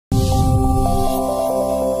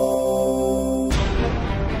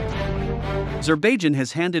Azerbaijan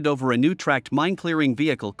has handed over a new tracked mine-clearing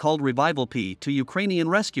vehicle called Revival P to Ukrainian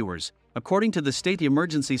rescuers, according to the State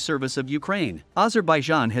Emergency Service of Ukraine.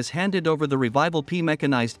 Azerbaijan has handed over the Revival P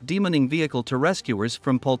mechanized demining vehicle to rescuers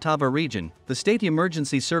from Poltava region. The State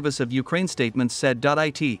Emergency Service of Ukraine statement said.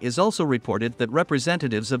 It is also reported that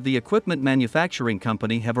representatives of the equipment manufacturing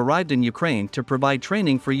company have arrived in Ukraine to provide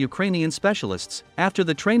training for Ukrainian specialists. After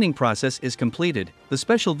the training process is completed, the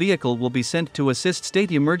special vehicle will be sent to assist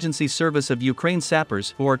State Emergency Service of Ukraine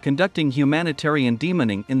sappers who are conducting humanitarian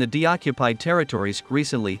demining in the deoccupied territories.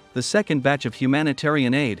 Recently, the second batch of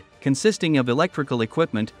humanitarian aid, consisting of electrical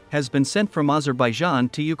equipment, has been sent from Azerbaijan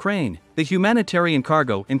to Ukraine. The humanitarian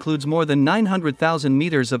cargo includes more than 900,000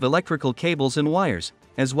 meters of electrical cables and wires,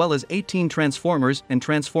 as well as 18 transformers and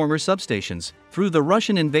transformer substations. Through the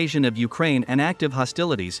Russian invasion of Ukraine and active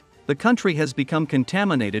hostilities, the country has become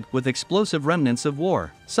contaminated with explosive remnants of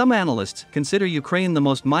war. Some analysts consider Ukraine the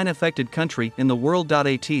most mine-affected country in the world. At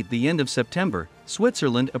the end of September,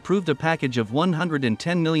 Switzerland approved a package of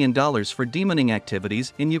 $110 million for demining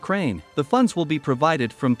activities in Ukraine. The funds will be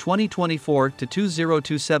provided from 2024 to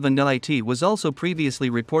 2027. It was also previously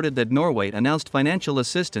reported that Norway announced financial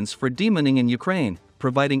assistance for demining in Ukraine,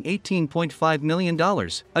 providing $18.5 million.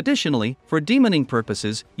 Additionally, for demining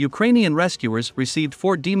purposes, Ukrainian rescuers received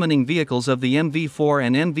 4 demining vehicles of the MV4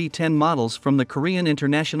 and MV10 models from the Korean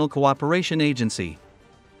International Cooperation Agency.